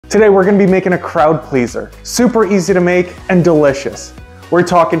Today we're going to be making a crowd pleaser. Super easy to make and delicious. We're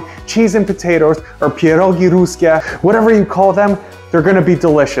talking cheese and potatoes, or pierogi ruskie, whatever you call them, they're going to be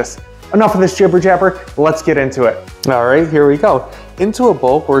delicious. Enough of this jibber jabber, let's get into it. All right, here we go. Into a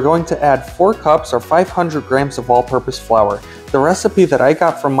bowl, we're going to add 4 cups or 500 grams of all-purpose flour. The recipe that I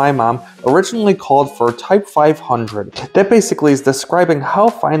got from my mom originally called for type 500. That basically is describing how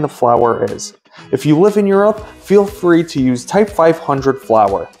fine the flour is. If you live in Europe, feel free to use type 500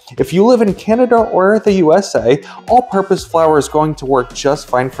 flour. If you live in Canada or the USA, all-purpose flour is going to work just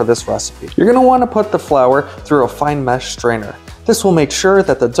fine for this recipe. You're going to want to put the flour through a fine mesh strainer. This will make sure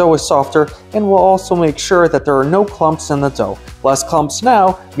that the dough is softer and will also make sure that there are no clumps in the dough. Less clumps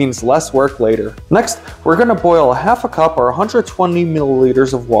now means less work later. Next, we're going to boil a half a cup or 120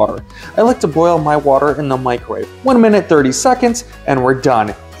 milliliters of water. I like to boil my water in the microwave. 1 minute 30 seconds and we're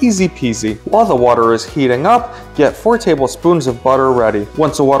done. Easy peasy. While the water is heating up, get 4 tablespoons of butter ready.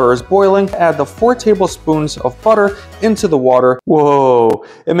 Once the water is boiling, add the 4 tablespoons of butter into the water. Whoa,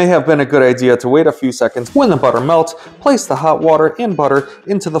 it may have been a good idea to wait a few seconds. When the butter melts, place the hot water and butter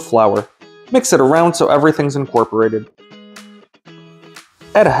into the flour. Mix it around so everything's incorporated.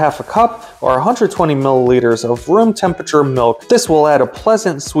 Add a half a cup or 120 milliliters of room temperature milk. This will add a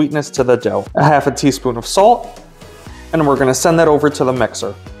pleasant sweetness to the dough. A half a teaspoon of salt, and we're going to send that over to the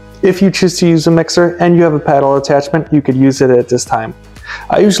mixer. If you choose to use a mixer and you have a paddle attachment, you could use it at this time.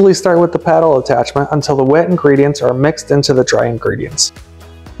 I usually start with the paddle attachment until the wet ingredients are mixed into the dry ingredients.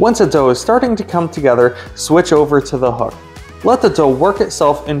 Once the dough is starting to come together, switch over to the hook. Let the dough work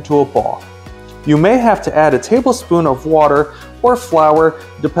itself into a ball. You may have to add a tablespoon of water or flour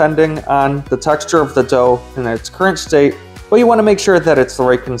depending on the texture of the dough in its current state, but you want to make sure that it's the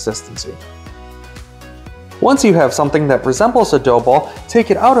right consistency. Once you have something that resembles a dough ball, take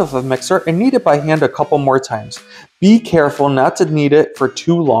it out of the mixer and knead it by hand a couple more times. Be careful not to knead it for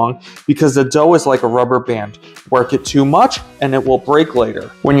too long because the dough is like a rubber band. Work it too much and it will break later.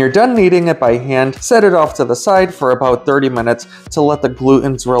 When you're done kneading it by hand, set it off to the side for about 30 minutes to let the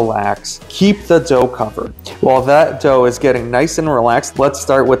glutens relax. Keep the dough covered. While that dough is getting nice and relaxed, let's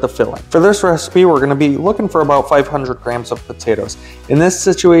start with the filling. For this recipe, we're going to be looking for about 500 grams of potatoes. In this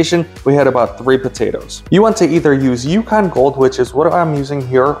situation, we had about 3 potatoes. You want to either use Yukon Gold, which is what I'm using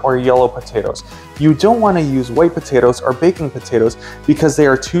here, or yellow potatoes. You don't want to use white potatoes or baking potatoes because they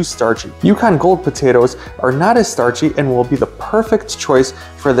are too starchy. Yukon Gold potatoes are not as starchy and will be the perfect choice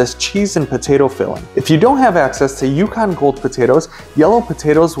for this cheese and potato filling. If you don't have access to Yukon Gold potatoes, yellow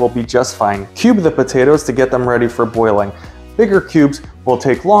potatoes will be just fine. Cube the potatoes to get them ready for boiling. Bigger cubes will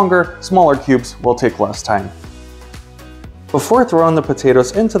take longer, smaller cubes will take less time. Before throwing the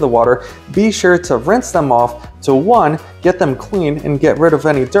potatoes into the water, be sure to rinse them off to 1, get them clean and get rid of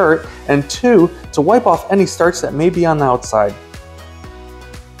any dirt, and 2, to wipe off any starch that may be on the outside.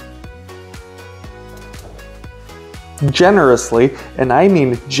 Generously, and I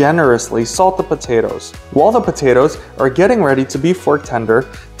mean generously, salt the potatoes. While the potatoes are getting ready to be fork tender,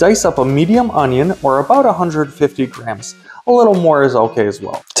 dice up a medium onion or about 150 grams. A little more is okay as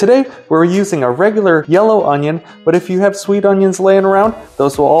well. Today, we're using a regular yellow onion, but if you have sweet onions laying around,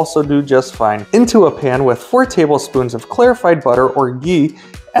 those will also do just fine. Into a pan with 4 tablespoons of clarified butter or ghee,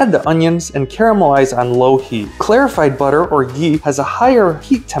 add the onions and caramelize on low heat. Clarified butter or ghee has a higher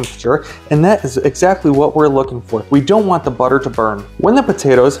heat temperature, and that is exactly what we're looking for. We don't want the butter to burn. When the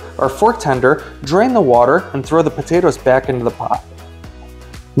potatoes are fork tender, drain the water and throw the potatoes back into the pot.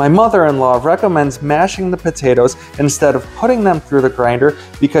 My mother-in-law recommends mashing the potatoes instead of putting them through the grinder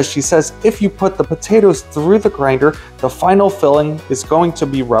because she says if you put the potatoes through the grinder, the final filling is going to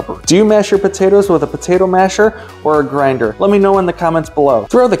be rubber. Do you mash your potatoes with a potato masher or a grinder? Let me know in the comments below.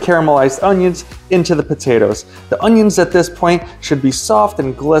 Throw the caramelized onions into the potatoes. The onions at this point should be soft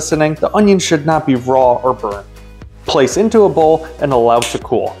and glistening. The onions should not be raw or burnt. Place into a bowl and allow to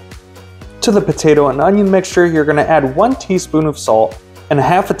cool. To the potato and onion mixture, you're going to add 1 teaspoon of salt and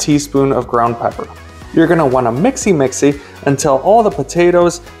half a teaspoon of ground pepper. You're going to want to mixy until all the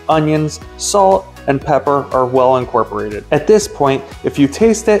potatoes, onions, salt, and pepper are well incorporated. At this point, if you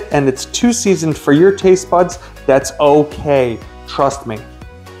taste it and it's too seasoned for your taste buds, that's okay, trust me.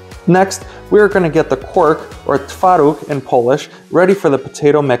 Next, we're going to get the Quark, or twarog in Polish, ready for the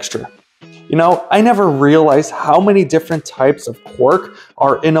potato mixture. You know, I never realized how many different types of Quark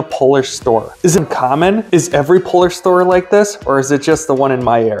are in a Polish store. Is it common? Is every Polish store like this? Or is it just the one in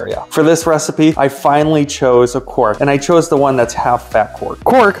my area? For this recipe, I finally chose a Quark, and I chose the one that's half fat Quark.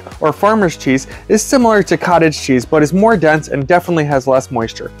 Quark, or farmer's cheese, is similar to cottage cheese, but is more dense and definitely has less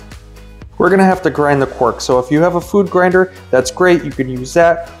moisture. we're gonna have to grind the Quark. So if you have a food grinder, that's great, you could use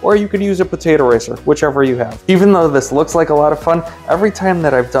that, or you could use a potato racer, whichever you have. Even though this looks like a lot of fun, every time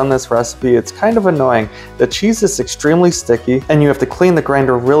that I've done this recipe, it's kind of annoying. The cheese is extremely sticky, and you have to clean the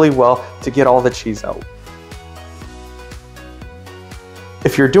grinder really well to get all the cheese out.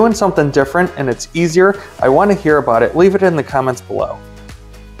 If you're doing something different and it's easier, I want to hear about it. Leave it in the comments below.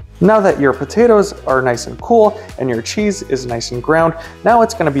 Now that your potatoes are nice and cool and your cheese is nice and ground, now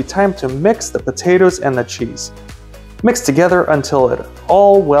it's going to be time to mix the potatoes and the cheese. Mix together until it's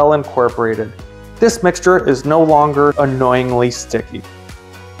all well incorporated. This mixture is no longer annoyingly sticky.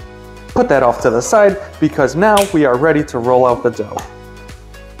 Put that off to the side because now we are ready to roll out the dough.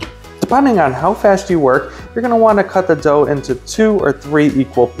 Depending on how fast you work, you're going to want to cut the dough into 2 or 3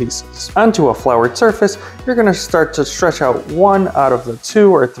 equal pieces. Onto a floured surface, you're going to start to stretch out 1 out of the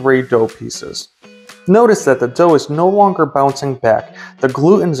 2 or 3 dough pieces. Notice that the dough is no longer bouncing back. The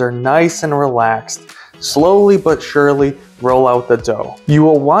glutens are nice and relaxed. Slowly but surely roll out the dough. You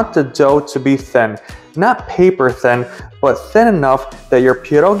will want the dough to be thin, not paper thin, but thin enough that your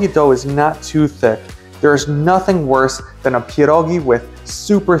pierogi dough is not too thick. There's nothing worse than a pierogi with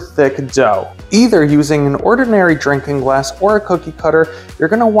super thick dough. Either using an ordinary drinking glass or a cookie cutter, you're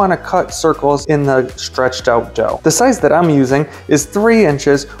going to want to cut circles in the stretched out dough. The size that I'm using is 3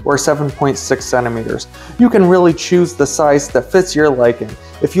 inches or 7.6 centimeters. You can really choose the size that fits your liking.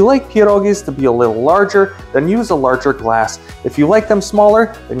 If you like pierogis to be a little larger, then use a larger glass. If you like them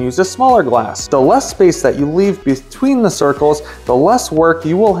smaller, then use a smaller glass. The less space that you leave between the circles, the less work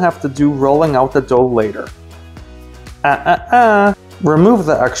you will have to do rolling out the dough later. Remove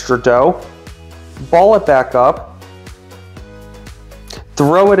the extra dough, ball it back up,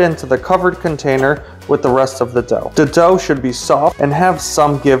 throw it into the covered container with the rest of the dough. The dough should be soft and have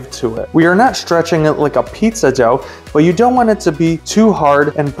some give to it. We are not stretching it like a pizza dough, but you don't want it to be too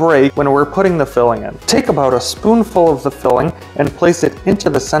hard and break when we're putting the filling in. Take about a spoonful of the filling and place it into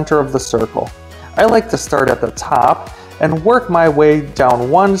the center of the circle. I like to start at the top and work my way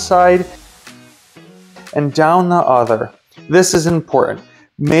down one side and down the other. This is important.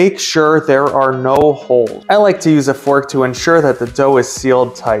 Make sure there are no holes. I like to use a fork to ensure that the dough is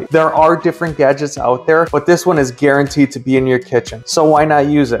sealed tight. There are different gadgets out there, but this one is guaranteed to be in your kitchen, so why not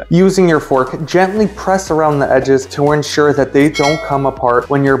use it? Using your fork, gently press around the edges to ensure that they don't come apart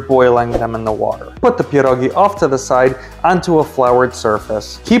when you're boiling them in the water. Put the pierogi off to the side onto a floured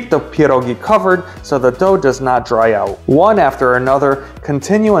surface. Keep the pierogi covered so the dough does not dry out. One after another,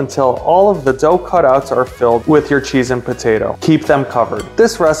 continue until all of the dough cutouts are filled with your cheese and potato. Keep them covered.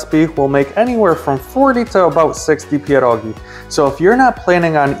 This recipe will make anywhere from 40 to about 60 pierogi. So if you're not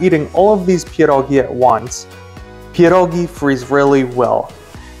planning on eating all of these pierogi at once, pierogi freeze really well.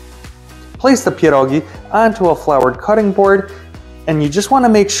 Place the pierogi onto a floured cutting board, and you just want to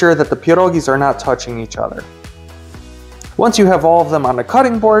make sure that the pierogis are not touching each other. Once you have all of them on the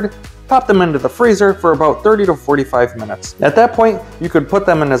cutting board, pop them into the freezer for about 30 to 45 minutes. At that point, you could put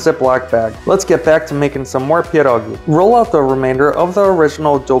them in a Ziploc bag. Let's get back to making some more pierogi. Roll out the remainder of the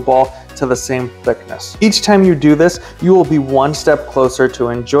original dough ball to the same thickness. Each time you do this, you will be one step closer to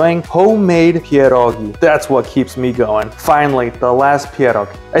enjoying homemade pierogi. That's what keeps me going. Finally, the last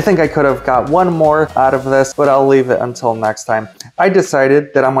pierogi. I think I could have got one more out of this, but I'll leave it until next time. I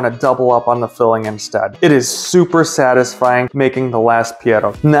decided that I'm gonna double up on the filling instead. It is super satisfying making the last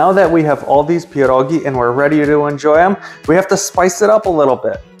pierogi. Now that we have all these pierogi and we're ready to enjoy them, we have to spice it up a little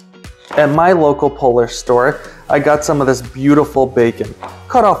bit. At my local Polish store, I got some of this beautiful bacon.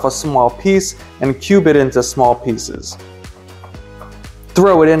 Cut off a small piece and cube it into small pieces.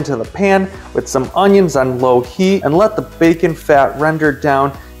 Throw it into the pan with some onions on low heat and let the bacon fat render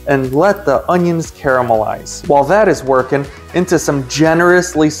down and let the onions caramelize. While that is working, into some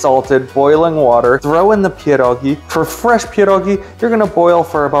generously salted boiling water, throw in the pierogi. For fresh pierogi, you're gonna boil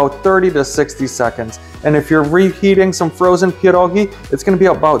for about 30 to 60 seconds. And if you're reheating some frozen pierogi, it's gonna be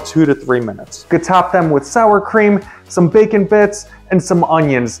about 2 to 3 minutes. You could top them with sour cream, some bacon bits, and some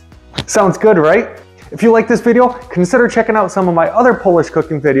onions. Sounds good, right? If you like this video, consider checking out some of my other Polish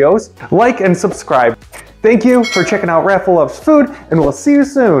cooking videos. Like and subscribe. Thank you for checking out Rafal Loves Food, and we'll see you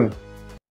soon.